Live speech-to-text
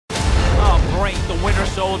right, the Winter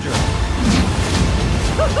Soldier.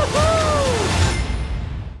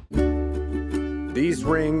 These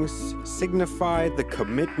rings signify the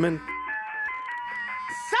commitment.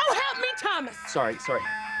 So help me, Thomas. Sorry.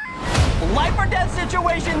 Life or death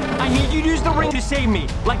situation, I need you to use the ring to save me,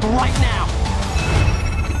 like right now.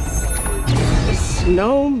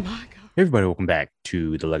 No, my God. Hey everybody, welcome back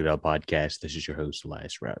to the Lug It Out Podcast. This is your host,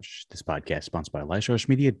 Elias Roush. This podcast is sponsored by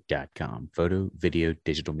EliasRoushMedia.com, photo, video,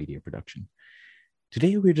 digital media production.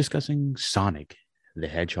 Today we're discussing Sonic the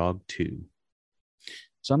Hedgehog 2.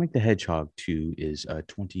 Sonic the Hedgehog 2 is a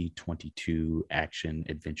 2022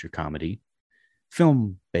 action-adventure comedy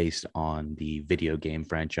film based on the video game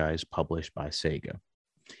franchise published by Sega.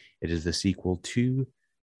 It is the sequel to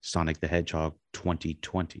Sonic the Hedgehog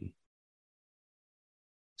 2020.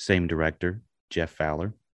 Same director, Jeff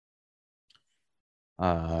Fowler.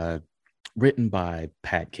 Written by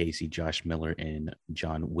Pat Casey, Josh Miller, and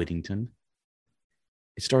John Whittington.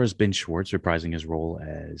 It stars Ben Schwartz reprising his role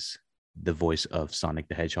as the voice of Sonic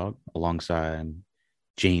the Hedgehog, alongside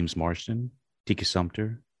James Marsden, Tika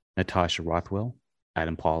Sumpter, Natasha Rothwell,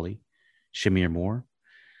 Adam Pawley, Shamir Moore,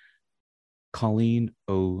 Colleen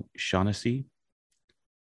O'Shaughnessy,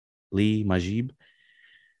 Lee Majib,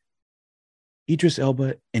 Idris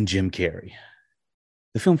Elba, and Jim Carrey.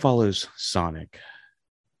 The film follows Sonic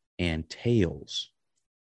and Tails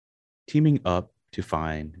teaming up to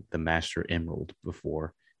find the Master Emerald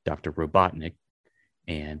before Dr. Robotnik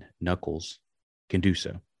and Knuckles can do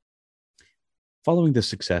so. Following the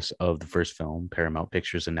success of the first film, Paramount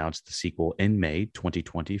Pictures announced the sequel in May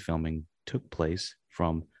 2020. Filming took place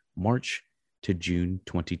from March to June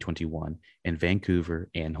 2021 in Vancouver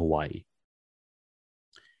and Hawaii.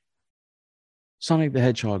 Sonic the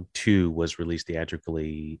Hedgehog 2 was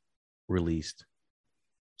theatrically released.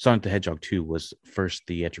 Sonic the Hedgehog 2 was first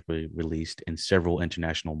theatrically released in several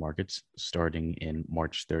international markets starting in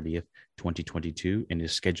March 30th, 2022, and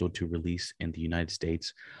is scheduled to release in the United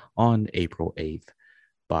States on April 8th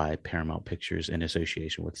by Paramount Pictures in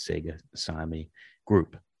association with Sega Sammy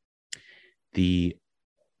Group. The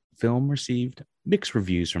film received mixed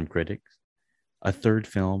reviews from critics. A third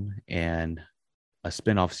film and a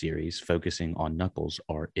spin-off series focusing on Knuckles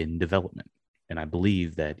are in development, and I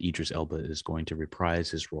believe that Idris Elba is going to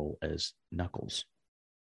reprise his role as Knuckles.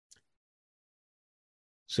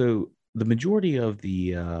 So the majority of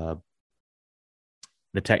the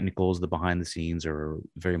technicals, the behind the scenes, are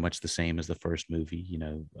very much the same as the first movie.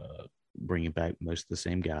 Bringing back most of the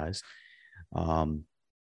same guys.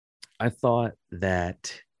 I thought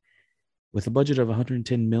that with a budget of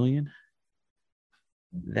 110 million.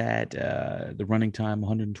 That the running time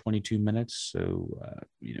 122 minutes, so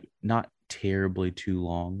not terribly too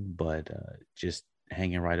long, but just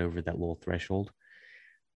hanging right over that little threshold.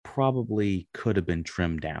 Probably could have been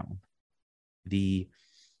trimmed down. The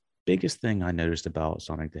biggest thing I noticed about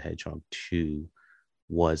Sonic the Hedgehog 2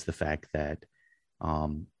 was the fact that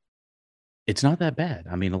it's not that bad.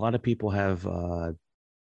 I mean, a lot of people have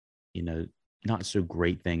not so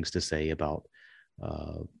great things to say about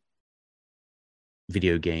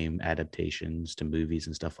video game adaptations to movies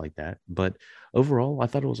and stuff like that. But overall, I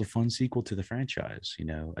thought it was a fun sequel to the franchise,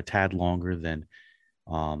 a tad longer than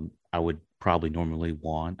I would probably normally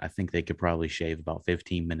want. I think they could probably shave about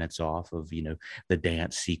 15 minutes off of, the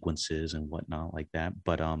dance sequences and whatnot like that.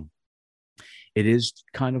 But it is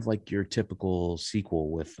kind of like your typical sequel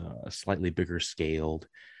with a slightly bigger scaled,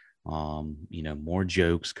 more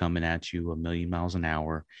jokes coming at you a million miles an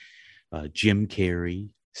hour. Jim Carrey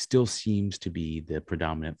still seems to be the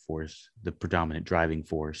predominant driving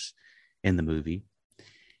force in the movie.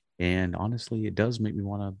 And honestly, it does make me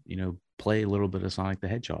want to, play a little bit of Sonic the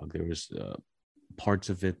Hedgehog. There was parts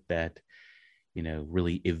of it that,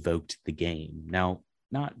 really evoked the game. Now,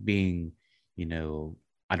 not being, I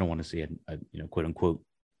don't want to say a quote unquote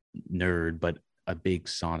nerd, but a big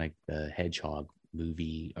Sonic the Hedgehog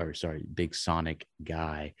big Sonic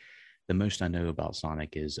guy. The most I know about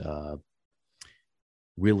Sonic is,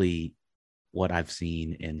 really what I've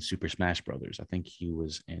seen in Super Smash Brothers. I think he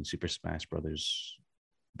was in Super Smash Brothers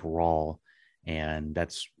Brawl, and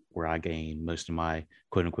that's where I gained most of my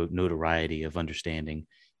quote unquote notoriety of understanding,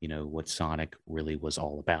 what Sonic really was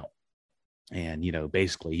all about. And,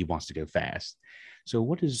 basically he wants to go fast. So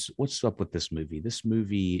what's up with this movie? This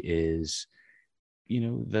movie is,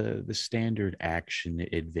 the standard action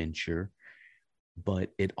adventure, but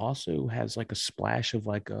it also has like a splash of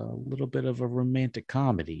like a little bit of a romantic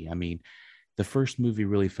comedy. I mean, the first movie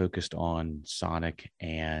really focused on Sonic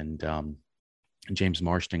and James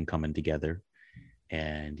Marsden coming together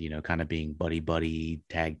and, kind of being buddy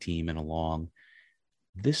tag teaming along.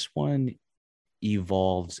 This one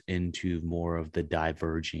evolves into more of the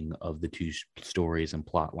diverging of the two stories and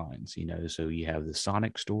plot lines. So you have the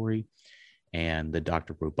Sonic story and the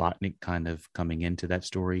Dr. Robotnik kind of coming into that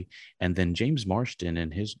story, and then James Marsden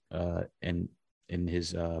and his I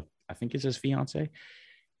think it's his fiance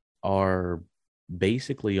are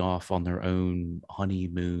basically off on their own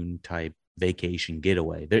honeymoon type vacation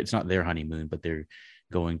getaway. It's not their honeymoon, but they're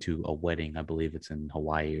going to a wedding. I believe it's in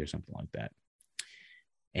Hawaii or something like that.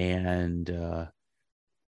 And to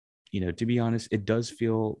be honest, it does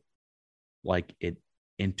feel like it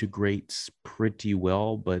integrates pretty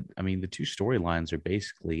well, but I mean, the two storylines are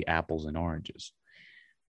basically apples and oranges.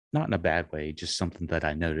 Not in a bad way, just something that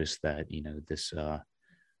I noticed that this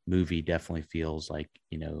movie definitely feels like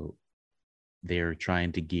they're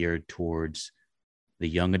trying to gear towards the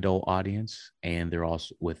young adult audience, and they're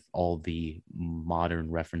also with all the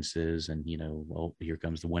modern references and well, here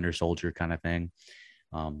comes the Winter Soldier kind of thing.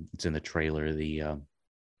 It's in the trailer, the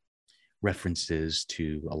references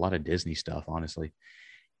to a lot of Disney stuff, honestly.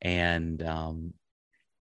 And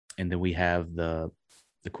then we have the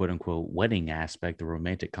quote unquote wedding aspect, the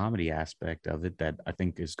romantic comedy aspect of it that I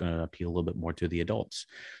think is going to appeal a little bit more to the adults.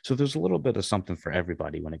 So there's a little bit of something for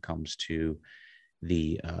everybody when it comes to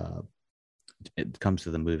the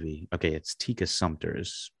movie. Okay, it's Tika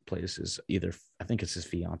Sumpter's plays either, I think it's his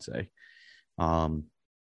fiance. And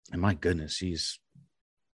my goodness, she's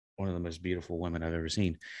one of the most beautiful women I've ever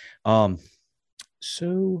seen.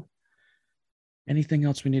 So anything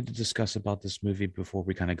else we need to discuss about this movie before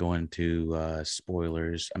we kind of go into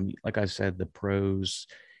spoilers? I mean, like I said, the pros,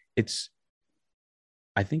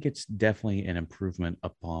 I think it's definitely an improvement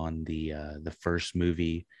upon the first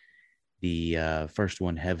movie. The first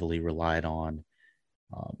one heavily relied on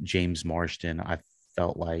James Marsden, I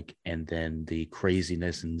felt like, and then the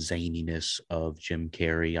craziness and zaniness of Jim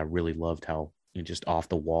Carrey. I really loved how just off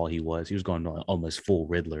the wall he was. He was going to almost full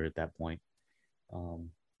Riddler at that point.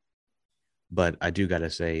 But I do got to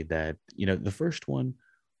say that, the first one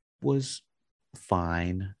was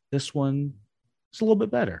fine. This one is a little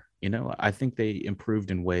bit better. I think they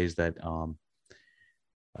improved in ways that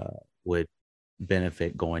would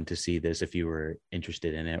benefit going to see this if you were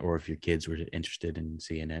interested in it, or if your kids were interested in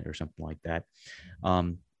seeing it or something like that.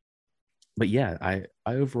 But yeah, I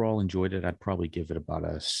overall enjoyed it. I'd probably give it about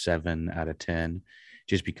a 7 out of 10,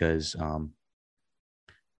 just because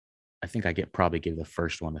I think I probably give the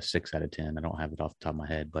first one a 6 out of 10. I don't have it off the top of my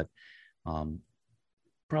head, but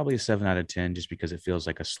probably a 7 out of 10, just because it feels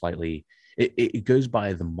like a slightly, it goes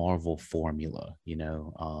by the Marvel formula,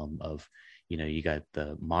 of, you got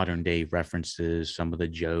the modern day references, some of the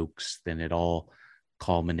jokes, then it all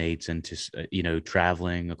culminates into,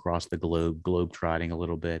 traveling across the globe trotting a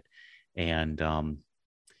little bit. And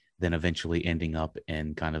then eventually ending up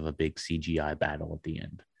in kind of a big CGI battle at the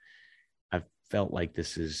end. I felt like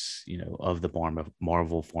this is, of the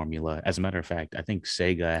Marvel formula. As a matter of fact, I think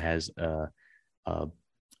Sega has a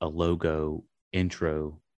logo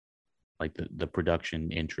intro, like the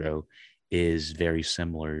production intro is very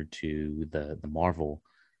similar to the Marvel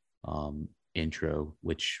intro,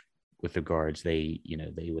 which with regards, they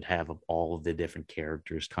would have all of the different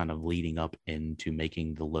characters kind of leading up into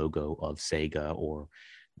making the logo of Sega, or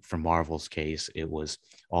for Marvel's case, it was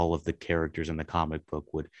all of the characters in the comic book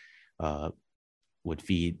would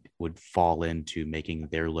fall into making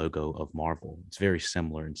their logo of Marvel. It's very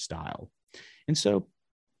similar in style. And so,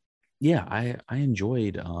 yeah, I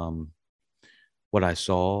enjoyed what I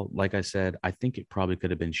saw. Like I said, I think it probably could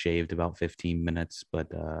have been shaved about 15 minutes,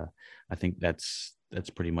 but I think that's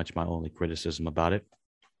pretty much my only criticism about it.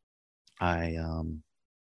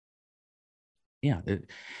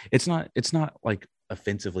 It's not like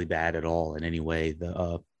offensively bad at all in any way.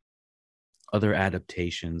 The other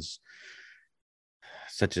adaptations,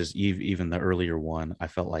 such as even the earlier one, I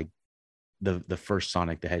felt like the first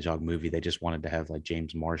Sonic the Hedgehog movie, they just wanted to have like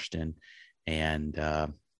James Marsden and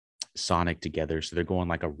Sonic together, so they're going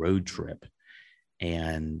like a road trip,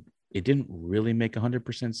 and it didn't really make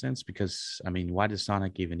 100% sense, because I mean, why does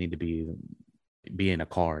Sonic even need to be in a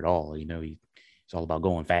car at all? It's all about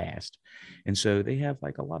going fast. And so they have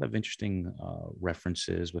like a lot of interesting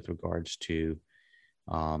references with regards to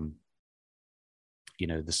the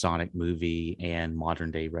Sonic movie, and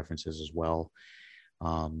modern day references as well.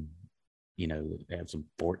 They have some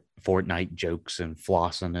Fortnite jokes and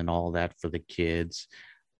flossing and all that for the kids,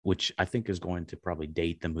 which I think is going to probably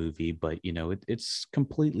date the movie, but it's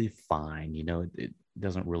completely fine. It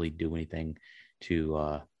doesn't really do anything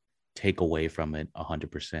to take away from it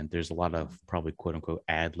 100%. There's a lot of probably quote unquote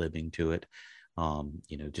ad-libbing to it.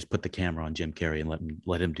 Just put the camera on Jim Carrey and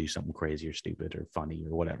let him do something crazy or stupid or funny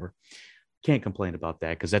or whatever. can't complain about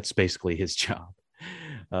that because that's basically his job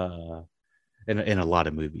uh, in a lot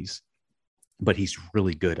of movies. But he's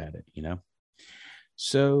really good at it, you know.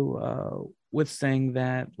 So, with saying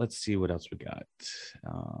that, let's see what else we got.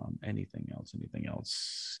 Anything else? Anything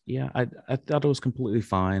else? Yeah, I thought it was completely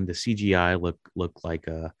fine. The CGI looked like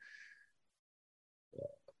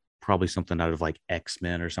probably something out of like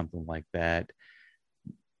X-Men or something like that.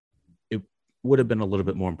 It would have been a little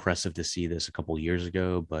bit more impressive to see this a couple years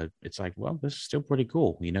ago, but it's like, well, this is still pretty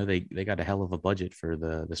cool. You know, they got a hell of a budget for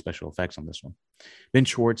the special effects on this one. Ben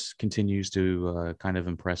Schwartz continues to kind of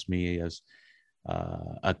impress me as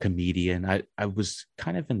a comedian. I was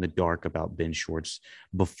kind of in the dark about Ben Schwartz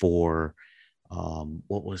before.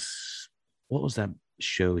 What was that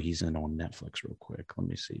show he's in on Netflix? Real quick, let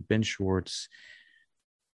me see. Ben Schwartz.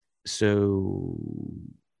 So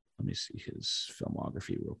let me see his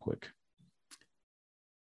filmography real quick.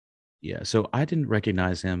 Yeah, so I didn't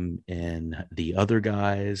recognize him in The Other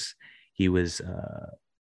Guys. He was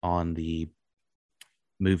on the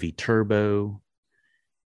movie Turbo.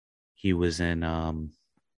 He was in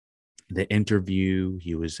The Interview.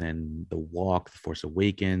 He was in The Walk, The Force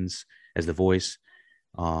Awakens as the voice.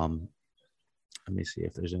 Let me see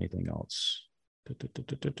if there's anything else.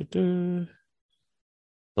 The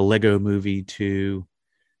Lego Movie 2.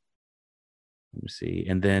 Let me see.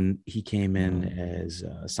 And then he came in as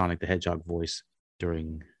Sonic the Hedgehog voice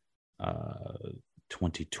during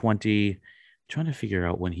 2020. I'm trying to figure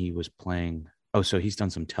out when he was playing. Oh, so he's done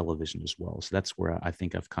some television as well. So that's where I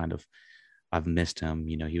think I've missed him.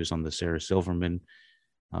 You know, he was on the Sarah Silverman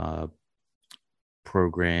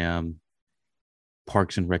program,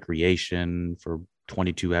 Parks and Recreation for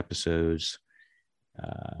 22 episodes,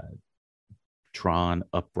 Tron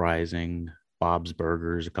Uprising, Bob's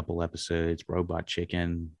Burgers, a couple episodes, Robot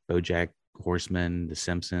Chicken, BoJack Horseman, The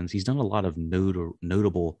Simpsons. He's done a lot of notable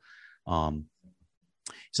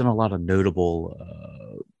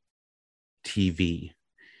TV.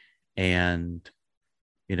 And,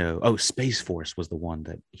 you know, Space Force was the one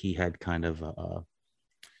that he had kind of a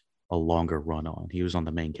longer run on. He was on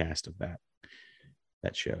the main cast of that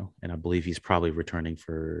show. And I believe he's probably returning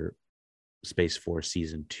for Space Force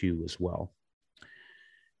season 2 as well.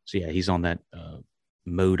 So yeah, he's on that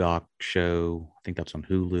MODOK show. I think that's on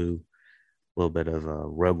Hulu. A little bit of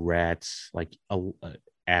Rugrats, like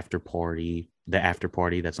After Party, the After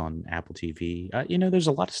Party that's on Apple TV. You know, there's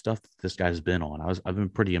a lot of stuff that this guy's been on. I've been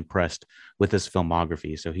pretty impressed with his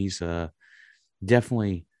filmography. So he's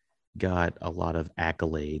definitely got a lot of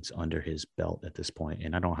accolades under his belt at this point.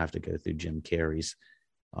 And I don't have to go through Jim Carrey's,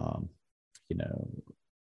 you know,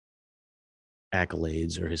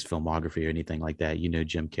 accolades or his filmography or anything like that. You know,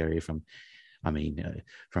 Jim Carrey from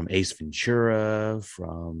Ace Ventura,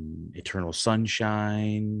 from Eternal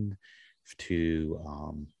Sunshine to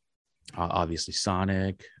obviously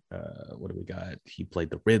Sonic. What do we got? He played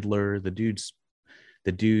the Riddler. The dude's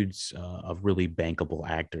a really bankable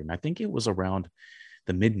actor. And I think it was around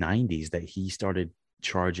the mid 90s that he started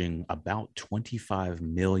charging about $25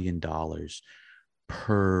 million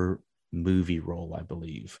per movie role, I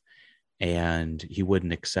believe. And he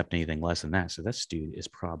wouldn't accept anything less than that. So this dude is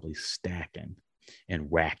probably stacking and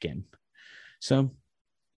racking. So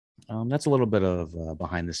that's a little bit of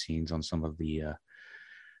behind the scenes on some of the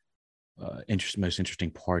most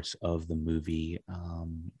interesting parts of the movie.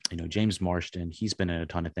 You know, James Marsden, he's been in a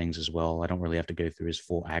ton of things as well. I don't really have to go through his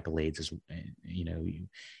full accolades, as you know,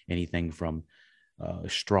 anything from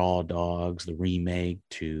Straw Dogs, the remake,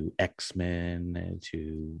 to X-Men,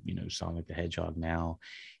 to, you know, Sonic the Hedgehog. Now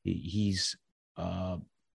he's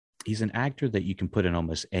an actor that you can put in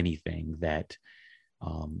almost anything that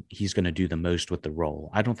he's going to do the most with the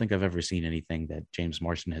role. I don't think I've ever seen anything that James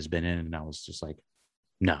Marsden has been in and I was just like,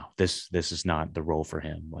 no, this is not the role for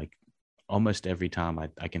him. Like almost every time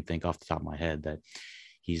I can think off the top of my head that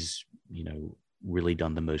he's, you know, really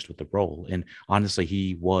done the most with the role. And honestly,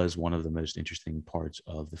 he was one of the most interesting parts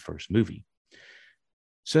of the first movie.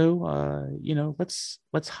 So you know, let's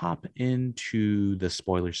hop into the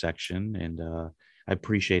spoiler section. And I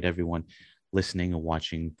appreciate everyone listening and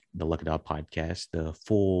watching the Luck It Out podcast. The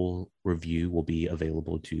full review will be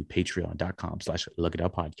available to patreon.com/Luck It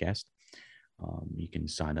Out podcast. You can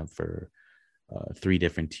sign up for 3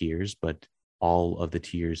 different tiers, but all of the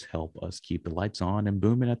tiers help us keep the lights on and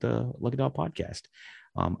booming at the Look It Out podcast.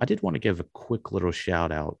 I did want to give a quick little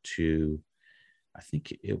shout out to, I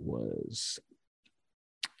think it was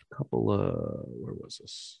a couple of, where was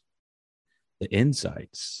this? The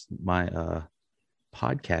Insights. My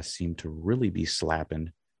podcast seemed to really be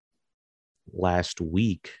slapping last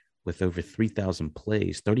week with over 3,000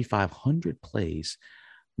 plays, 3,500 plays,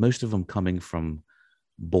 most of them coming from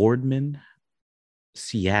Boardman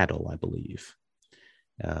Seattle, I believe,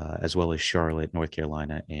 as well as Charlotte, North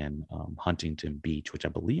Carolina, and Huntington Beach, which I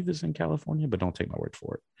believe is in California, but don't take my word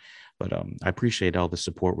for it. But I appreciate all the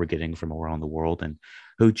support we're getting from around the world. And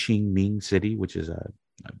Ho Chi Minh City, which is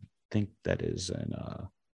I think that is in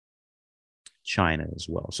China as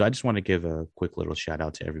well. So I just want to give a quick little shout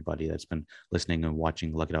out to everybody that's been listening and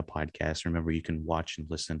watching Look It Up podcast. Remember, you can watch and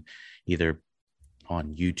listen either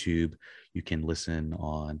on YouTube, you can listen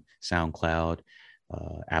on SoundCloud,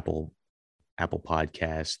 Apple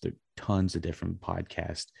Podcasts. There are tons of different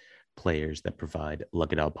podcast players that provide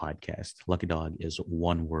Look It Up podcast. Lucky Dog is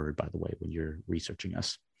one word, by the way, when you're researching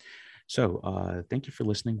us. So thank you for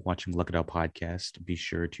listening, watching Look It Up podcast. Be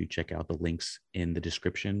sure to check out the links in the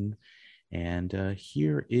description. And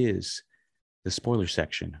here is the spoiler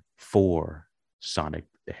section for Sonic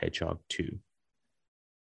the Hedgehog 2.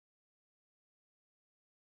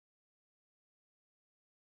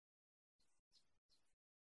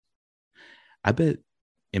 I bet,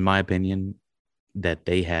 in my opinion, that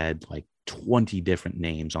they had like 20 different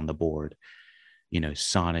names on the board.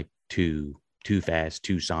 Sonic 2, Too Fast,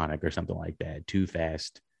 2 Sonic, or something like that. Too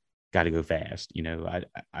Fast, Got to Go Fast.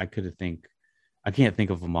 I can't think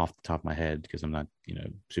of them off the top of my head because I'm not,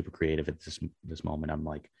 super creative at this moment. I'm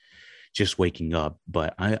like just waking up,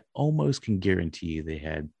 but I almost can guarantee they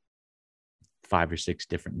had 5 or 6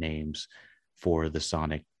 different names for the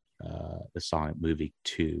Sonic movie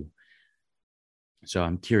 2. So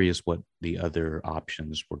I'm curious what the other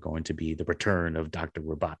options were going to be. The return of Dr.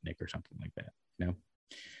 Robotnik or something like that,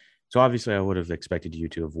 So obviously I would have expected you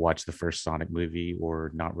to have watched the first Sonic movie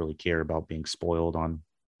or not really care about being spoiled on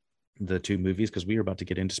the 2 movies, because we are about to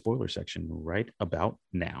get into spoiler section right about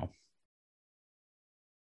now.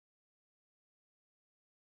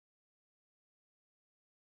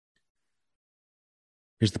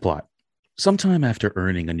 Here's the plot. Sometime after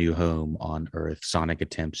earning a new home on Earth, Sonic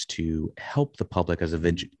attempts to help the public as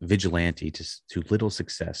a vigilante to little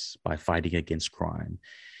success by fighting against crime.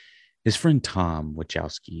 His friend Tom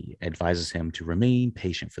Wachowski advises him to remain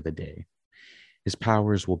patient for the day. His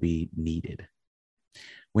powers will be needed.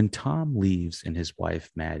 When Tom leaves with his wife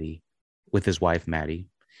Maddie,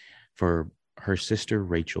 for her sister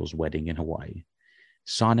Rachel's wedding in Hawaii,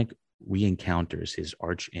 Sonic re-encounters his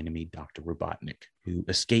arch-enemy Dr. Robotnik, who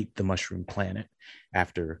escaped the Mushroom Planet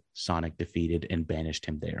after Sonic defeated and banished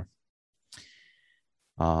him there.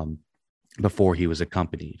 Before he was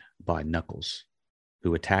accompanied by Knuckles,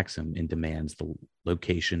 who attacks him and demands the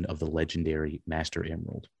location of the legendary Master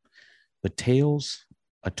Emerald. But Tails,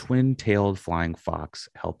 a twin-tailed flying fox,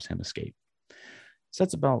 helps him escape. So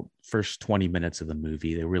that's about first 20 minutes of the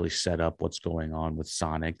movie. They really set up what's going on with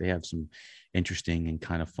Sonic. They have some interesting and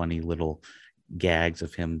kind of funny little gags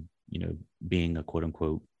of him, being a quote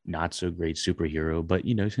unquote not so great superhero, but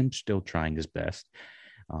him still trying his best.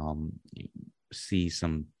 You see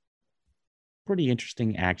some pretty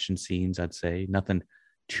interesting action scenes, I'd say. Nothing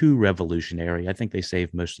too revolutionary. I think they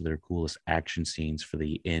saved most of their coolest action scenes for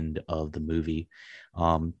the end of the movie.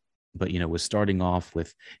 But, was starting off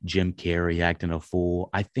with Jim Carrey acting a fool.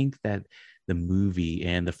 I think that the movie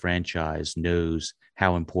and the franchise knows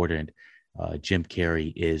how important Jim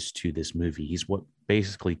Carrey is to this movie. He's what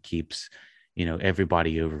basically keeps,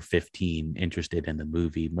 everybody over 15 interested in the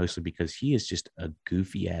movie, mostly because he is just a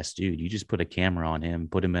goofy ass dude. You just put a camera on him,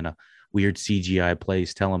 put him in a weird CGI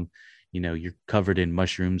place, tell him, you're covered in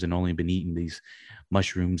mushrooms and only been eating these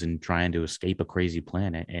mushrooms and trying to escape a crazy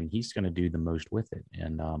planet, and he's going to do the most with it.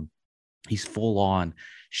 And he's full on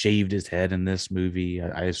shaved his head in this movie.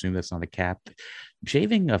 I assume that's not a cap.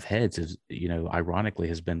 Shaving of heads is, ironically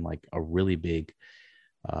has been like a really big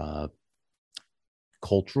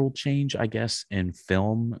cultural change, I guess, in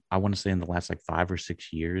film. I want to say in the last like 5 or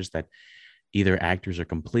 6 years that either actors are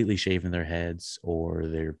completely shaving their heads or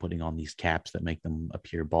they're putting on these caps that make them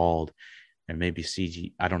appear bald. And maybe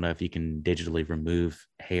CG, I don't know if you can digitally remove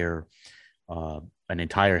hair, an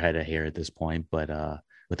entire head of hair at this point, but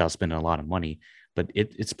without spending a lot of money. But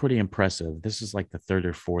it's pretty impressive. This is like the 3rd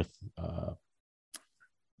or 4th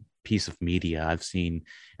piece of media I've seen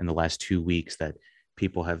in the last 2 weeks that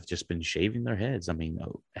people have just been shaving their heads. I mean,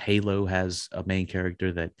 Halo has a main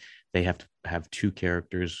character that they have to have 2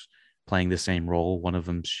 characters playing the same role. One of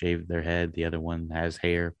them shaved their head, the other one has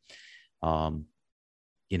hair.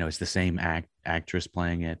 It's the same actress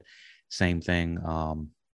playing it. Same thing.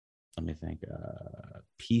 Let me think.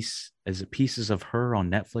 Pieces of Her on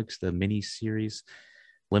Netflix, the mini series,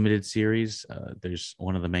 limited series. There's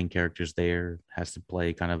one of the main characters there has to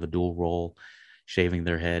play kind of a dual role, shaving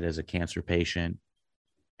their head as a cancer patient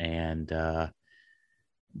and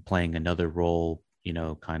playing another role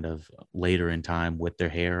kind of later in time with their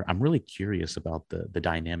hair. I'm really curious about the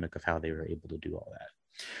dynamic of how they were able to do all that.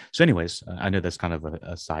 So, anyways, I know that's kind of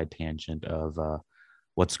a side tangent of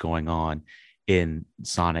what's going on in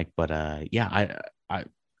Sonic, but yeah, I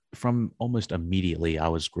from almost immediately I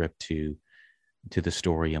was gripped to the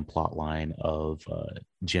story and plot line of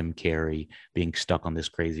Jim Carrey being stuck on this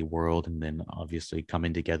crazy world, and then obviously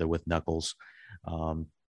coming together with Knuckles,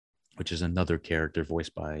 which is another character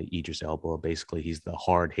voiced by Idris Elba. Basically, he's the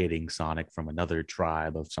hard-hitting Sonic from another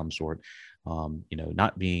tribe of some sort.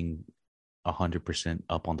 Not being 100%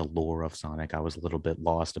 up on the lore of Sonic, I was a little bit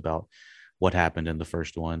lost about what happened in the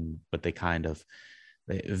first one, but they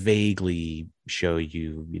vaguely show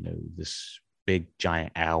you, this big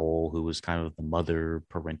giant owl who was kind of the mother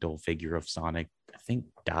parental figure of Sonic, I think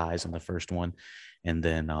dies in the first one. And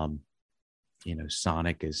then,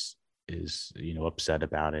 Sonic is upset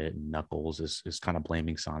about it. And Knuckles is kind of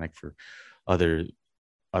blaming Sonic for other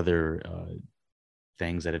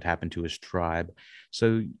things that had happened to his tribe.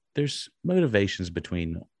 So there's motivations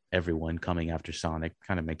between everyone coming after Sonic.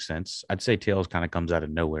 Kind of makes sense. I'd say Tails kind of comes out of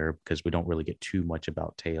nowhere because we don't really get too much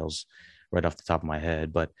about Tails right off the top of my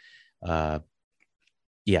head. But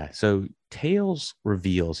yeah, so Tails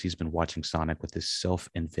reveals he's been watching Sonic with his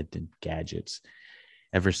self-invented gadgets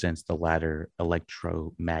ever since the latter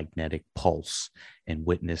electromagnetic pulse and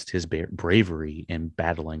witnessed his bravery in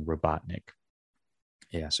battling Robotnik.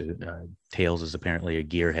 Yeah, so Tails is apparently a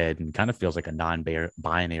gearhead and kind of feels like a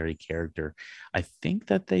non-binary character. I think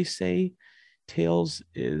that they say Tails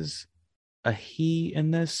is a he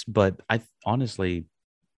in this, but I honestly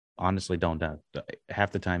don't know.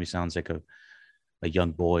 Half the time he sounds like a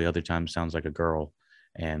young boy, other times sounds like a girl,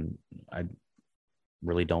 and I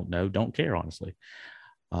really don't know, don't care, honestly.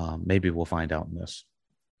 Maybe we'll find out in this.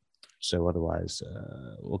 So otherwise,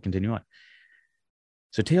 we'll continue on.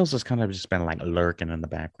 So Tails has kind of just been like lurking in the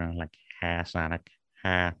background, like, ha, Sonic,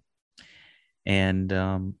 ha. And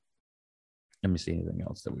let me see anything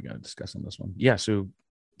else that we got to discuss on this one. Yeah, so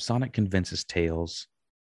Sonic convinces Tails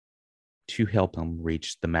to help him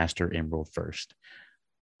reach the Master Emerald first,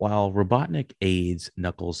 while Robotnik aids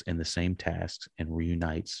Knuckles in the same tasks and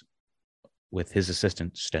reunites with his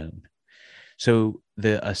assistant Stone. So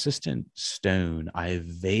the assistant Stone, I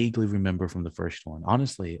vaguely remember from the first one.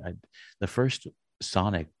 Honestly, the first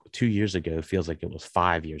Sonic 2 years ago feels like it was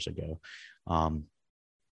 5 years ago.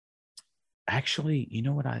 Actually, you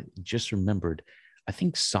know what I just remembered? I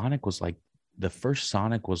think Sonic was like the first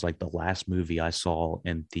Sonic was like the last movie I saw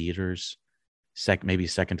in theaters, maybe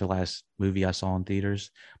second to last movie I saw in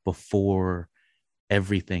theaters before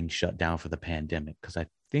everything shut down for the pandemic. Because I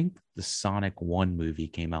think the Sonic 1 movie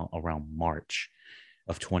came out around March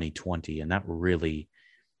of 2020, and that really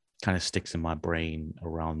kind of sticks in my brain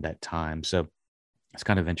around that time. So it's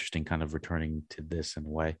kind of interesting, kind of returning to this in a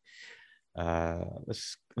way.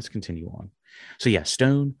 Let's continue on. So yeah,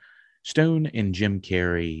 Stone and Jim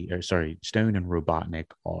Carrey, Stone and Robotnik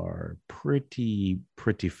are pretty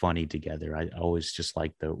funny together. I always just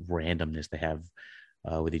like the randomness they have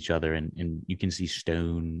with each other, and you can see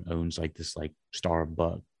Stone owns like this like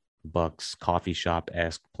Starbucks coffee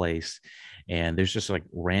shop-esque place, and there's just like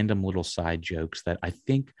random little side jokes that I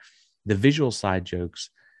think the visual side jokes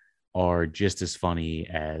are just as funny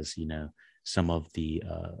as some of the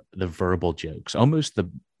verbal jokes. Almost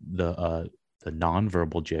the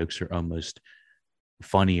non-verbal jokes are almost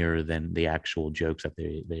funnier than the actual jokes that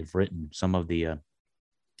they've written. Some of the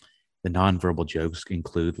non-verbal jokes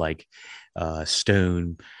include like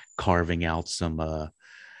Stone carving out some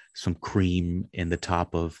cream in the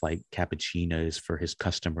top of like cappuccinos for his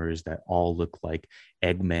customers that all look like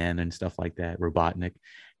Eggman and stuff like that, Robotnik.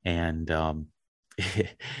 And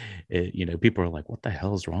people are like, what the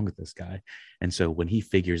hell is wrong with this guy? And so when he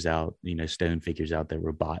figures out, Stone figures out that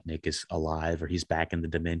Robotnik is alive or he's back in the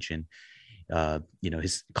dimension,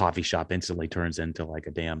 his coffee shop instantly turns into like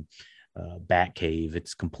a damn bat cave.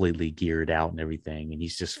 It's completely geared out and everything, and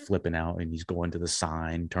he's just flipping out, and he's going to the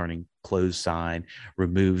sign, turning closed sign,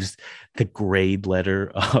 removes the grade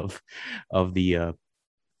letter of the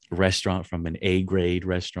restaurant from an A grade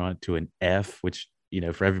restaurant to an F, which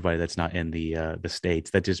for everybody that's not in the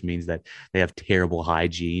States, that just means that they have terrible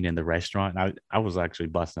hygiene in the restaurant. And I was actually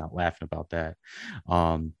busting out laughing about that.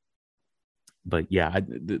 But yeah,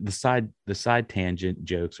 the side tangent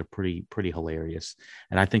jokes are pretty hilarious,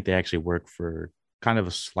 and I think they actually work for kind of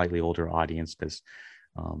a slightly older audience because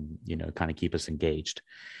kind of keep us engaged.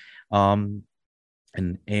 And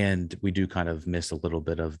we do kind of miss a little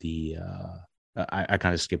bit of the I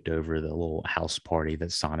kind of skipped over the little house party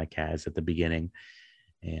that Sonic has at the beginning.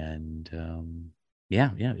 And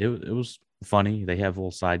it was funny. They have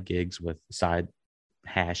little side gigs with side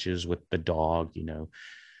hashes with the dog,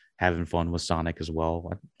 having fun with Sonic as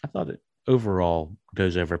well. I thought it overall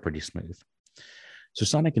goes over pretty smooth. So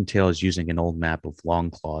Sonic and Tails, using an old map of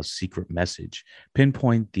Longclaw's secret message,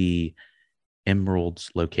 pinpoint the Emerald's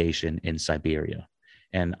location in Siberia.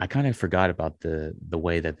 And I kind of forgot about the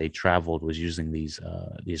way that they traveled was using these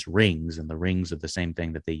rings, and the rings are the same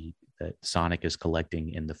thing that Sonic is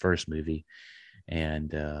collecting in the first movie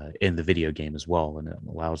and in the video game as well, and it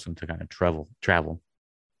allows them to kind of travel.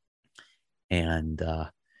 And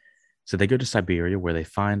so they go to Siberia, where they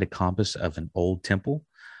find a compass of an old temple,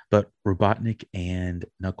 but Robotnik and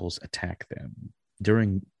Knuckles attack them.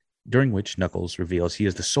 During which Knuckles reveals he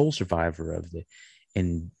is the sole survivor of the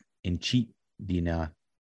Enchitna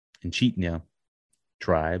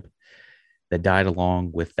tribe that died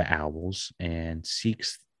along with the owls, and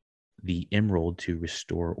seeks the emerald to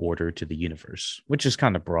restore order to the universe, which is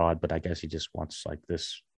kind of broad, but I guess he just wants like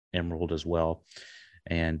this emerald as well,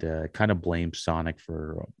 and kind of blames Sonic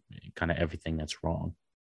for kind of everything that's wrong.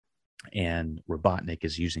 And Robotnik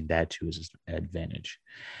is using that to his advantage.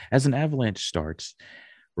 As an avalanche starts,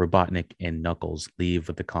 Robotnik and Knuckles leave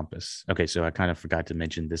with the compass. Okay, so I kind of forgot to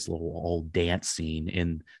mention this little old dance scene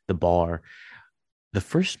in the bar. The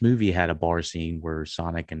first movie had a bar scene where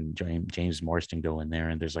Sonic and James Marsden go in there,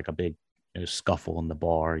 and there's like a big scuffle in the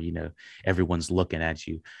bar. Everyone's looking at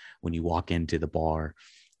you when you walk into the bar,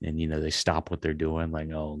 and they stop what they're doing, like,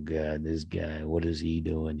 oh god, this guy, what is he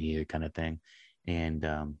doing here, kind of thing. And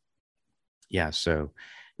so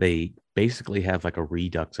they basically have like a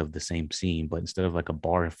redux of the same scene, but instead of like a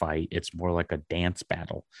bar fight, it's more like a dance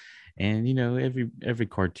battle. And every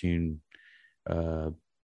cartoon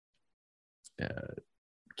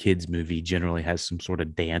kids movie generally has some sort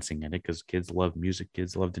of dancing in it, because kids love music,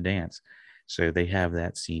 kids love to dance. So they have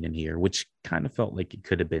that scene in here, which kind of felt like it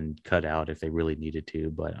could have been cut out if they really needed to,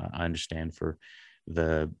 but I understand for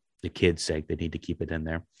the kids' sake they need to keep it in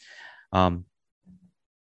there.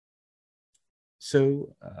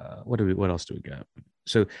 So what else do we got?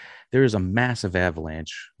 So there is a massive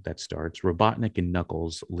avalanche that starts. Robotnik and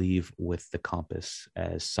Knuckles leave with the compass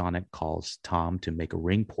as Sonic calls Tom to make a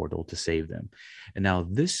ring portal to save them. And now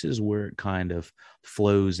this is where it kind of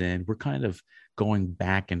flows in. We're kind of going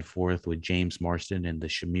back and forth with James Marsden and the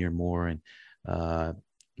Shamir Moore and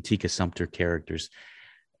Tika Sumpter characters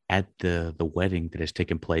at the wedding that has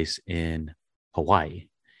taken place in Hawaii.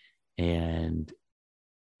 And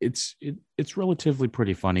it's relatively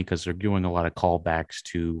pretty funny, because they're doing a lot of callbacks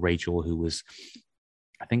to Rachel, who was,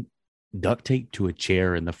 I think, duct taped to a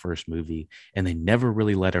chair in the first movie, and they never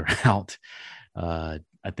really let her out.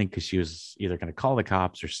 I think because she was either going to call the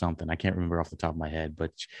cops or something. I can't remember off the top of my head,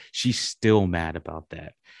 but she's still mad about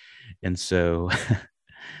that. And so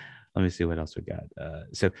let me see what else we got.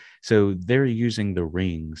 So they're using the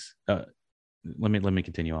rings. Let me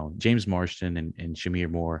continue on. James Marsden and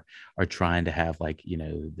Shamir Moore are trying to have like,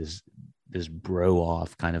 this bro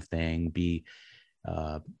off kind of thing, be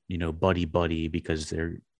buddy, because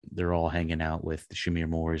they're all hanging out with Shamir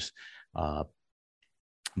Moore's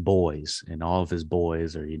boys, and all of his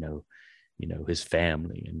boys are his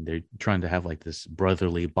family, and they're trying to have like this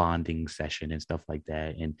brotherly bonding session and stuff like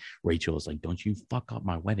that. And Rachel is like, don't you fuck up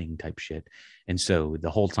my wedding type shit. And so the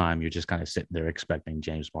whole time you're just kind of sitting there expecting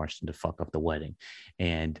James Marsden to fuck up the wedding,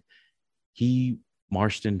 and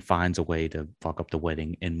Marsden finds a way to fuck up the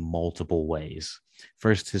wedding in multiple ways.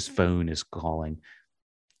 First, his phone is going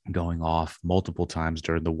off multiple times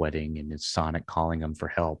during the wedding, and it's Sonic calling him for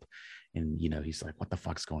help. And, he's like, what the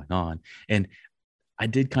fuck's going on? And I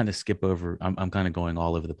did kind of skip over, I'm kind of going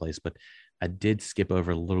all over the place, but I did skip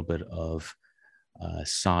over a little bit of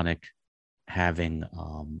Sonic having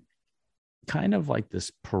kind of like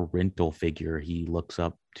this parental figure he looks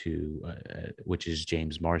up to, which is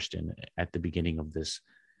James Marsden at the beginning of this.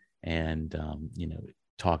 And,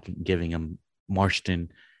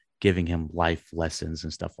 Marsden giving him life lessons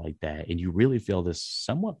and stuff like that. And you really feel this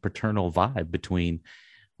somewhat paternal vibe between,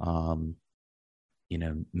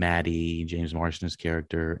 Maddie, James Marsden's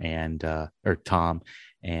character, and or Tom,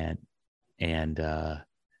 and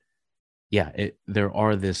there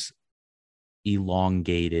are this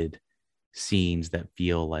elongated scenes that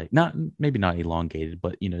feel like maybe not elongated,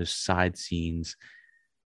 but side scenes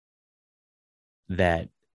that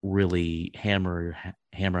really hammer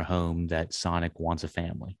home that Sonic wants a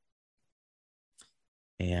family.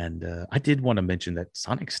 And I did want to mention that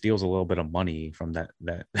Sonic steals a little bit of money from that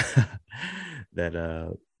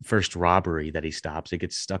that first robbery that he stops. It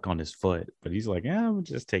gets stuck on his foot, but he's like, "Yeah, I'll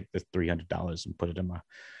just take this $300 and put it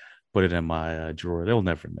in my drawer. They'll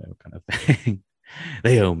never know," kind of thing.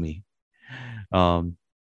 They owe me.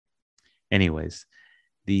 Anyways,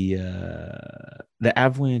 The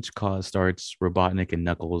avalanche cause starts. Robotnik and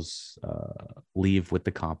Knuckles leave with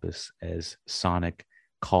the compass as Sonic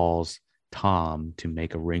calls Tom to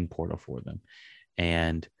make a ring portal for them,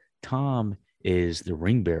 and Tom is the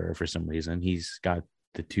ring bearer for some reason. He's got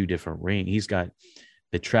the two different ring. He's got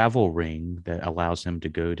the travel ring that allows him to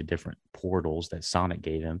go to different portals that Sonic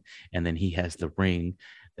gave him, and then he has the ring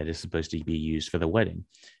that is supposed to be used for the wedding.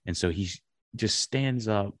 And so he just stands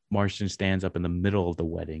up. Marston stands up in the middle of the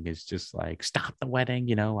wedding. It's just like, stop the wedding.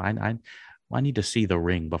 I need to see the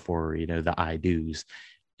ring before, the I do's.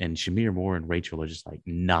 And Shamir Moore and Rachel are just like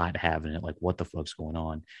not having it. Like, what the fuck's going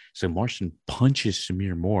on? So Marston punches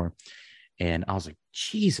Shamir Moore. And I was like,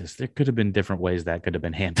 Jesus, there could have been different ways that could have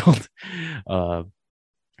been handled.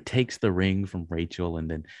 Takes the ring from Rachel and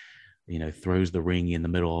then, throws the ring in the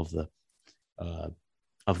middle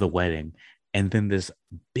of the wedding. And then this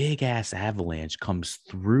big ass avalanche comes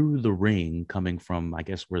through the ring, coming from, I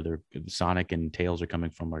guess, where Sonic and Tails are coming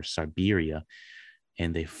from, or Siberia.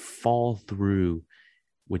 And they fall through,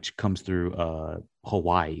 which comes through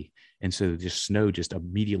Hawaii. And so just snow just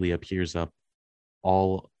immediately appears up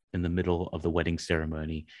all in the middle of the wedding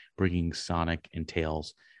ceremony, bringing Sonic and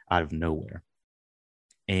Tails out of nowhere.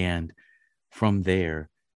 And from there,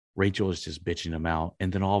 Rachel is just bitching him out.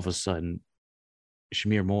 And then all of a sudden,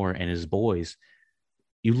 Shamir Moore and his boys,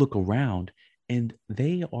 you look around and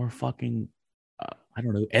they are fucking, I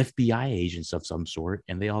don't know, FBI agents of some sort.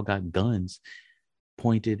 And they all got guns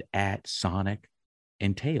pointed at Sonic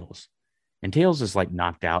and Tails. And Tails is like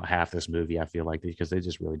knocked out half this movie, I feel like, because they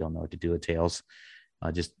just really don't know what to do with Tails.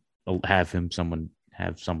 Just have someone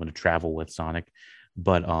to travel with Sonic.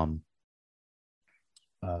 But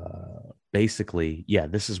basically, yeah,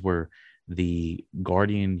 this is where the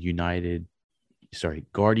Guardian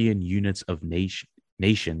Units of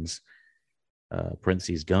Nations,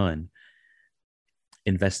 parentheses gun,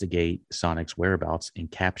 investigate Sonic's whereabouts and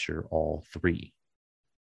capture all three.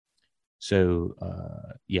 So,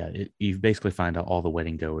 you basically find out all the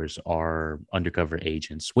wedding goers are undercover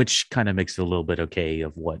agents, which kind of makes it a little bit okay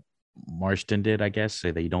of what Marston did, I guess,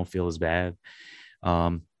 so that you don't feel as bad.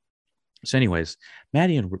 So anyways,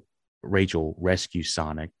 Maddie and Rachel rescue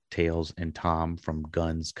Sonic, Tails, and Tom from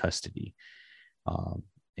Gun's custody.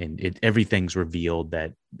 And everything's revealed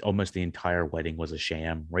that almost the entire wedding was a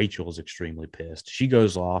sham. Rachel's extremely pissed. She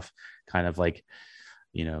goes off kind of like,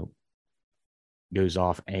 goes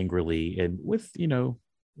off angrily and with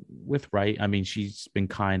right. I mean, she's been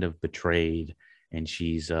kind of betrayed and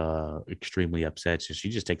she's extremely upset. So she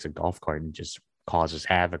just takes a golf cart and just causes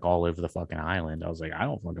havoc all over the fucking island. I was like, I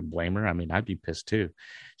don't fucking blame her. I mean, I'd be pissed too.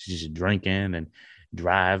 She's just drinking and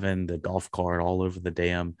driving the golf cart all over the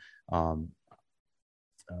damn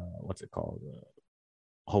what's it called,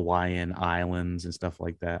 Hawaiian islands and stuff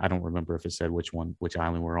like that. I don't remember if it said which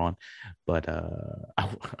island we're on, but I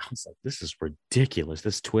was like, this is ridiculous.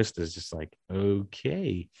 This twist is just like,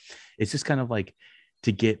 okay. It's just kind of like,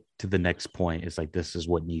 to get to the next point, it's like, this is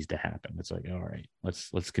what needs to happen. It's like, all right,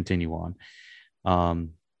 let's continue on.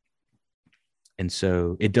 And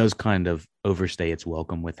so it does kind of overstay its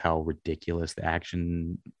welcome with how ridiculous the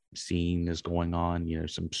action scene is going on.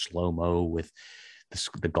 Some slow-mo with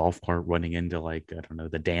the golf cart running into, like, I don't know,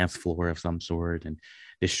 the dance floor of some sort and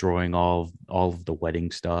destroying all of the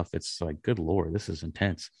wedding stuff. It's like, good Lord, this is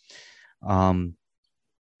intense.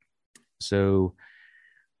 So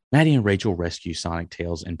Maddie and Rachel rescue Sonic,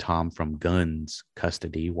 Tails, and Tom from Gun's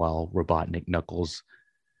custody while Robotnik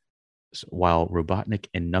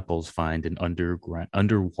and Knuckles find an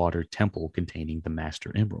underwater temple containing the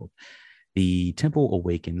Master Emerald. The temple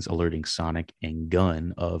awakens, alerting Sonic and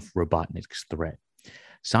Gun of Robotnik's threat.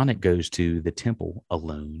 Sonic goes to the temple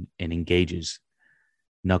alone and engages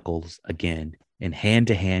Knuckles again in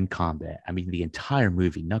hand-to-hand combat. I mean, the entire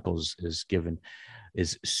movie, Knuckles is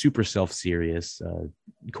super self-serious.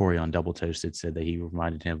 Corey on Double Toasted said that he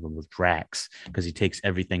reminded him of Drax because he takes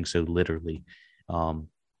everything so literally. And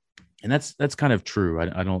that's kind of true.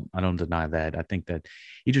 I don't deny that. I think that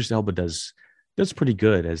Idris Elba does pretty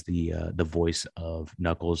good as the voice of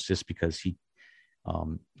Knuckles, just because he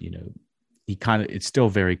kind of, it's still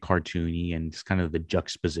very cartoony, and it's kind of the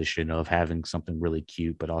juxtaposition of having something really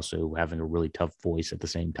cute but also having a really tough voice at the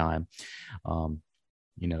same time.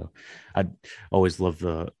 I always love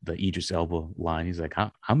the Idris Elba line. He's like,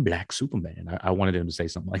 I'm Black Superman. I wanted him to say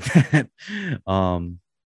something like that.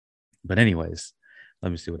 But anyways,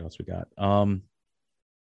 let me see what else we got.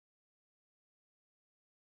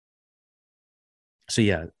 So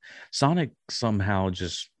yeah, Sonic somehow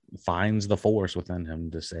just finds the force within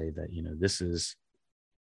him to say that, this is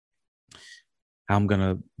how I'm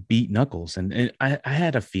gonna beat Knuckles. And I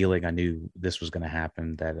had a feeling I knew this was gonna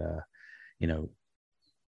happen, that you know,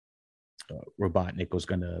 Robotnik was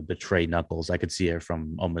gonna betray Knuckles. I could see it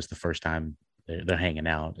from almost the first time they're hanging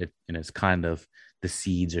out. And it's kind of, the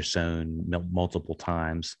seeds are sown multiple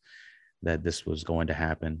times that this was going to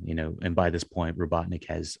happen, and by this point, Robotnik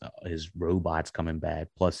has his robots coming back,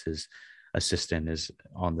 plus his assistant is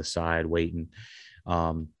on the side waiting.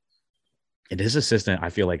 And his assistant,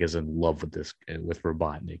 I feel like, is in love with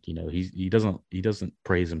Robotnik. He doesn't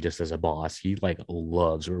praise him just as a boss. He like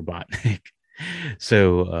loves Robotnik.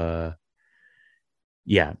 So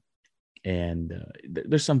yeah. And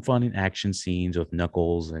there's some fun in action scenes with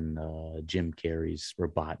Knuckles and Jim Carrey's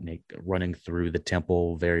Robotnik running through the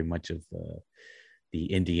temple, very much of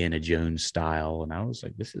the Indiana Jones style. And I was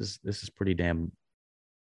like, this is pretty damn.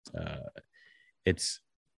 It's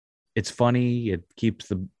funny. It keeps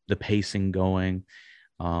the pacing going.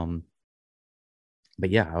 But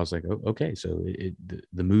yeah, I was like, oh, okay, so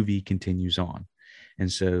the movie continues on,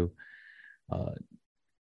 and so.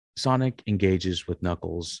 Sonic engages with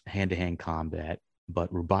Knuckles hand-to-hand combat,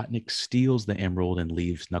 but Robotnik steals the emerald and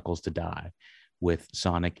leaves Knuckles to die with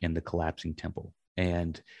Sonic in the collapsing temple.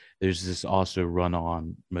 And there's this also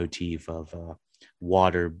run-on motif of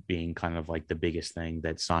water being kind of like the biggest thing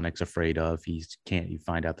that Sonic's afraid of. You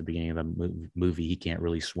find out at the beginning of the movie he can't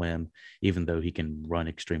really swim, even though he can run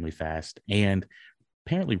extremely fast and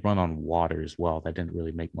apparently run on water as well. That didn't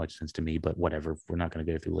really make much sense to me, but whatever. We're not going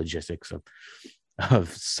to go through logistics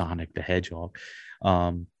of Sonic the Hedgehog.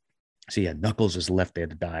 So yeah, Knuckles is left there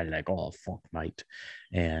to die, like, oh fuck, mate.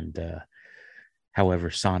 And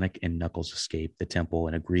however, Sonic and Knuckles escape the temple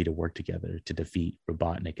and agree to work together to defeat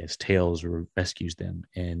Robotnik as Tails rescues them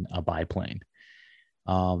in a biplane.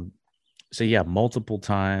 So yeah, multiple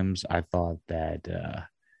times I thought that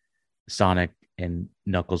Sonic and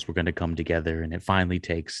Knuckles were going to come together, and it finally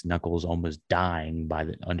takes Knuckles almost dying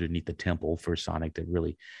underneath the temple for Sonic to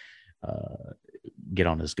really get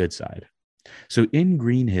on his good side. So in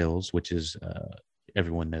Green Hills, which is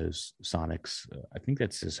everyone knows Sonic's, I think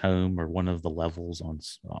that's his home or one of the levels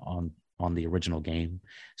on the original game.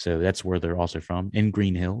 So that's where they're also from, in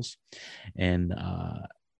Green Hills. And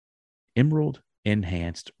Emerald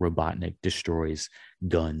enhanced Robotnik destroys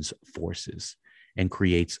Gun's forces and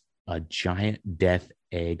creates a giant Death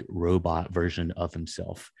Egg robot version of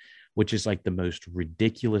himself, which is like the most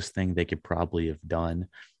ridiculous thing they could probably have done.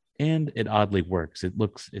 And it oddly works.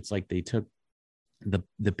 It's like they took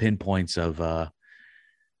the pinpoints of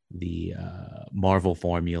the Marvel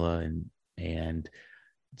formula and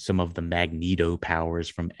some of the Magneto powers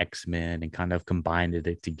from X-Men and kind of combined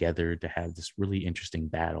it together to have this really interesting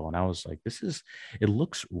battle. And I was like, it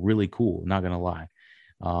looks really cool. Not going to lie.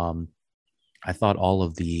 I thought all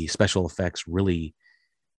of the special effects really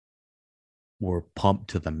were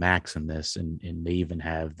pumped to the max in this. And they even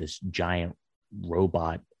have this giant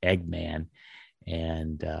robot Eggman,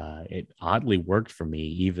 and it oddly worked for me,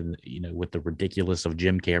 even with the ridiculous of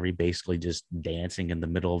Jim Carrey basically just dancing in the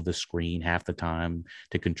middle of the screen half the time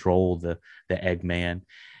to control the Eggman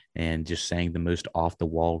and just saying the most off the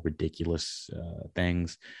wall ridiculous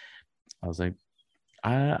things. I was like,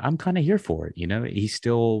 I'm kind of here for it. He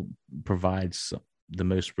still provides the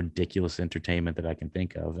most ridiculous entertainment that I can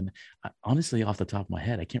think of. And honestly, off the top of my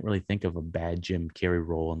head, I can't really think of a bad Jim Carrey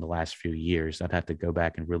role in the last few years. I'd have to go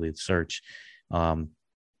back and really search.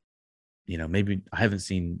 Maybe I haven't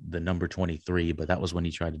seen the number 23, but that was when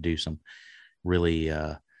he tried to do some really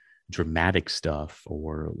dramatic stuff,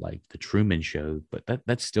 or like the Truman Show. But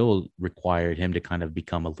that still required him to kind of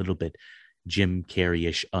become a little bit Jim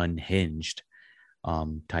Carrey-ish, unhinged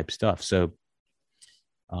type stuff. So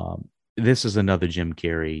this is another Jim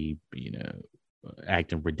Carrey,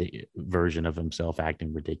 acting version of himself,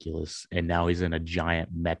 acting ridiculous. And now he's in a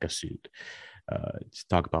giant mecha suit. To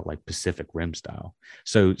talk about like Pacific Rim style.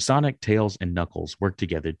 So Sonic, Tails, and Knuckles work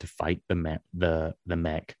together to fight the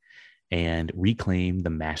mech and reclaim the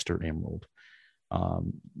Master Emerald.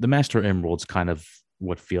 The Master Emerald's kind of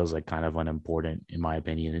what feels like kind of unimportant in my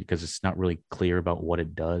opinion, because it's not really clear about what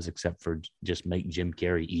it does except for just make Jim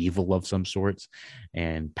Carrey evil of some sorts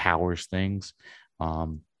and powers things.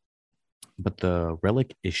 But the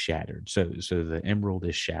relic is shattered. So the emerald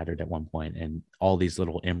is shattered at one point, and all these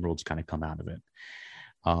little emeralds kind of come out of it.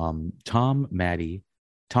 Tom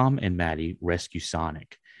and Maddie rescue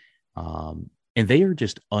Sonic. And they are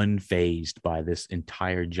just unfazed by this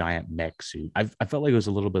entire giant mech suit. I felt like it was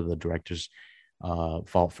a little bit of the director's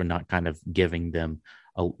fault for not kind of giving them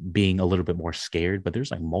being a little bit more scared, but there's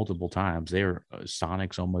like multiple times there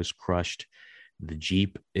Sonic's almost crushed the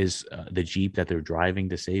Jeep is the Jeep that they're driving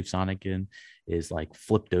to save Sonic in is like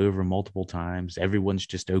flipped over multiple times. Everyone's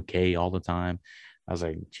just okay all the time. I was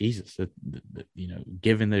like, Jesus,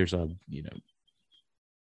 given there's a,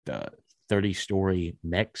 the 30-story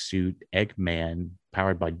mech suit Eggman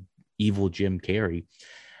powered by evil Jim Carrey,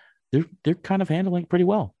 they're kind of handling it pretty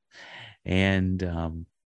well. And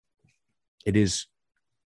it is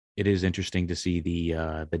interesting to see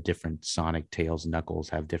the different Sonic, Tails, Knuckles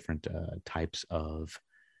have different types of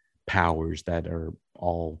powers that are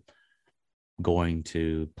all going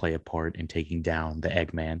to play a part in taking down the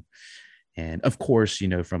Eggman. And of course,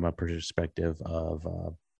 from a perspective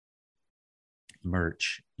of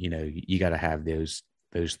merch, you got to have those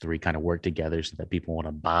three kind of work together so that people want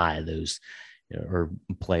to buy those or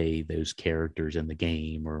play those characters in the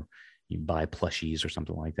game, or you buy plushies or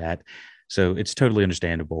something like that. So it's totally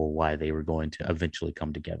understandable why they were going to eventually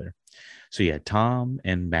come together. So yeah, Tom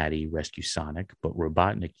and Maddie rescue Sonic, but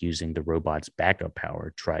Robotnik, using the robot's backup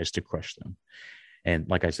power, tries to crush them. And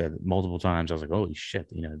like I said multiple times, I was like, holy shit,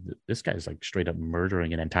 this guy's like straight up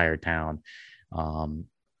murdering an entire town.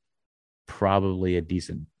 Probably a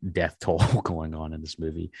decent death toll going on in this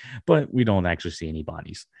movie, but we don't actually see any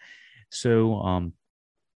bodies. So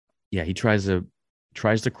yeah, he tries to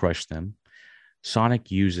crush them.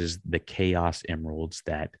 Sonic uses the Chaos Emeralds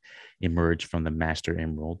that emerge from the Master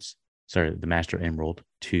Emerald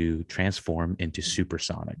to transform into Super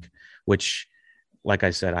Sonic, which, like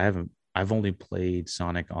I said, I've only played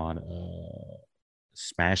Sonic on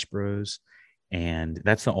Smash Bros. And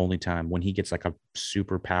that's the only time when he gets like a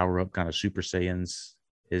super power up, kind of Super Saiyans,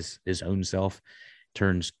 his own self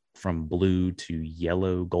turns from blue to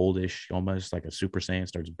yellow, goldish, almost like a Super Saiyan,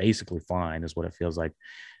 starts basically flying, is what it feels like.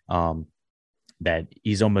 That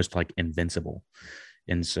he's almost like invincible.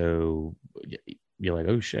 And so you're like,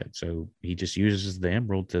 oh shit. So he just uses the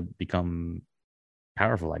emerald to become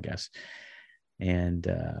powerful, I guess. And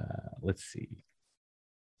let's see.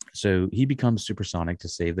 So he becomes Supersonic to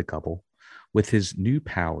save the couple. With his new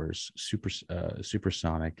powers,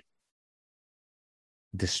 Supersonic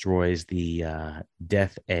destroys the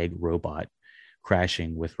Death Egg robot,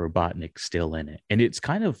 crashing with Robotnik still in it. And it's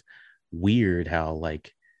kind of weird how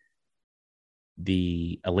like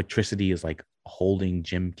the electricity is like holding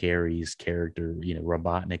Jim Carrey's character,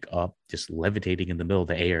 Robotnik, up, just levitating in the middle of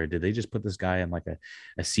the air. Did they just put this guy in like a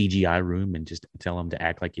CGI room and just tell him to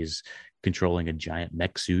act like he's controlling a giant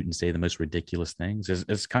mech suit and say the most ridiculous things?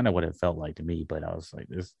 It's kind of what it felt like to me, but I was like,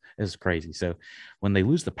 this is crazy. So when they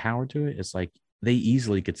lose the power to it, it's like they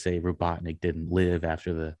easily could say Robotnik didn't live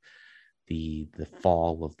after the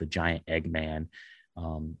fall of the giant Eggman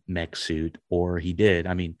mech suit, or he did.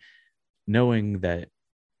 I mean, knowing that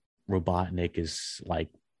Robotnik is like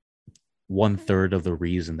 1/3 of the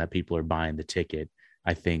reason that people are buying the ticket,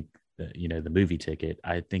 I think that, the movie ticket,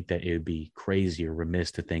 I think that it would be crazy or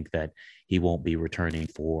remiss to think that he won't be returning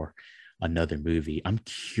for another movie. I'm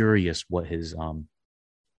curious what his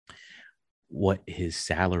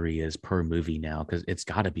salary is per movie now, because it's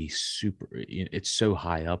got to be super. It's so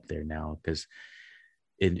high up there now, because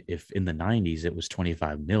if in the 90s it was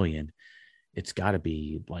 25 million, it's got to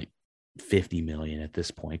be like 50 million at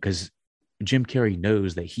this point, because Jim Carrey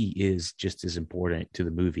knows that he is just as important to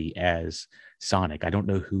the movie as Sonic. I don't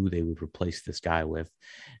know who they would replace this guy with.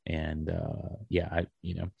 And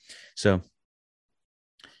so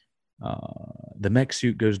the mech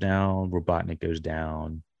suit goes down, Robotnik goes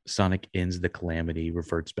down, Sonic ends the calamity,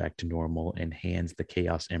 reverts back to normal, and hands the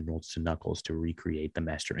Chaos Emeralds to Knuckles to recreate the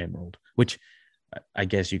Master Emerald, which I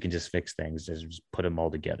guess you can just fix things, just put them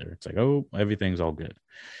all together. It's like, oh, everything's all good.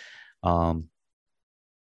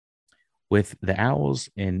 With the owls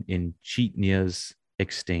in Chitnia's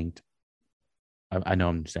extinct, I know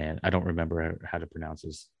I'm saying, I don't remember how to pronounce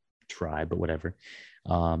his tribe, but whatever,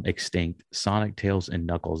 extinct, Sonic, Tails, and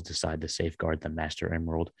Knuckles decide to safeguard the Master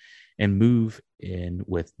Emerald and move in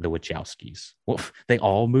with the Wachowskis. Well, they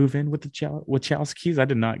all move in with the Wachowskis? I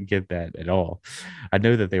did not get that at all. I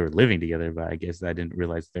know that they were living together, but I guess I didn't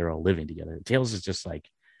realize they were all living together. Tails is just like,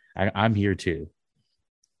 I'm here too.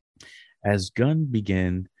 As Gunn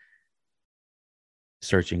began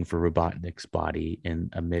searching for Robotnik's body in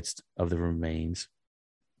amidst of the remains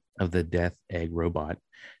of the Death Egg robot,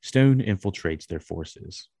 Stone infiltrates their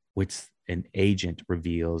forces, which an agent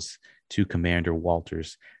reveals to Commander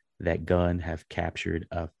Walters that Gunn have captured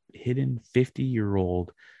a hidden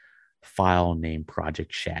 50-year-old file named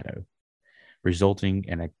Project Shadow, resulting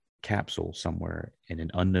in a capsule somewhere in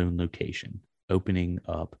an unknown location, opening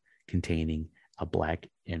up containing a black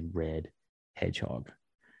and red hedgehog,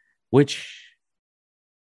 which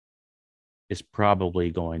is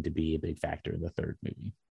probably going to be a big factor in the third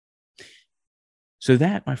movie. So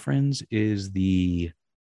that, my friends, is the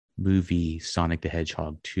movie Sonic the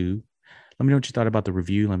Hedgehog 2. Let me know what you thought about the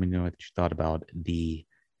review. Let me know what you thought about the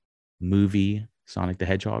movie Sonic the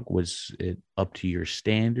Hedgehog. Was it up to your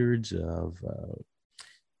standards of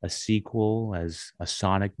a sequel as a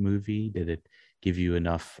Sonic movie? Did it give you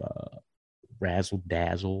enough razzle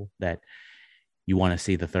dazzle that you want to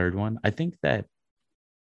see the third one? I think that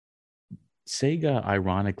Sega,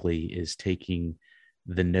 ironically, is taking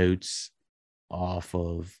the notes off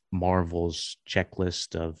of Marvel's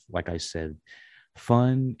checklist of, like I said,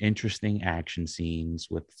 fun, interesting action scenes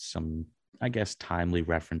with some, I guess, timely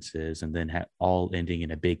references, and then all ending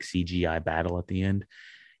in a big CGI battle at the end.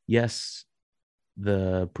 Yes,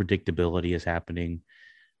 the predictability is happening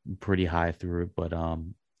pretty high through it, but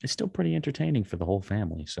it's still pretty entertaining for the whole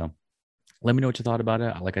family. So let me know what you thought about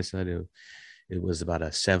it. Like I said, it was about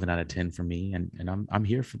a 7 out of 10 for me, and I'm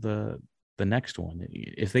here for the next one.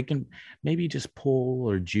 If they can maybe just pull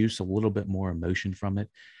or juice a little bit more emotion from it,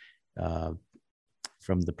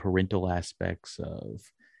 from the parental aspects of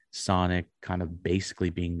Sonic kind of basically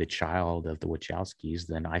being the child of the Wachowskis,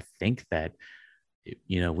 then I think that,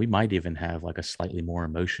 you know, we might even have like a slightly more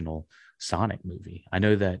emotional Sonic movie. I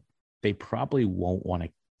know that they probably won't want to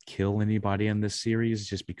kill anybody in this series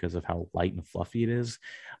just because of how light and fluffy it is.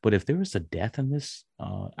 But if there was a death in this,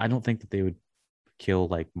 I don't think that they would kill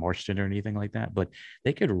like Marston or anything like that, but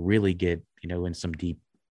they could really get, you know, in some deep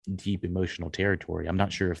emotional territory. I'm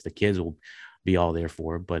not sure if the kids will be all there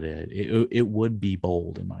for it, but it would be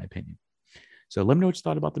bold in my opinion. So let me know what you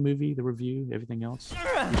thought about the movie, the review, everything else.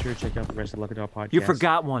 Be sure to check out the rest of the Lucky Dog podcast. You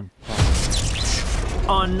forgot one.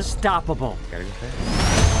 Unstoppable. Gotta go fast.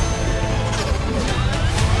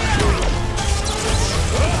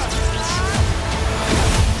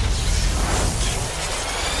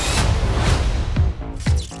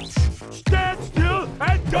 Stand still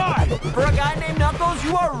and die! For a guy named Knuckles,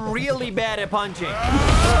 you are really bad at punching.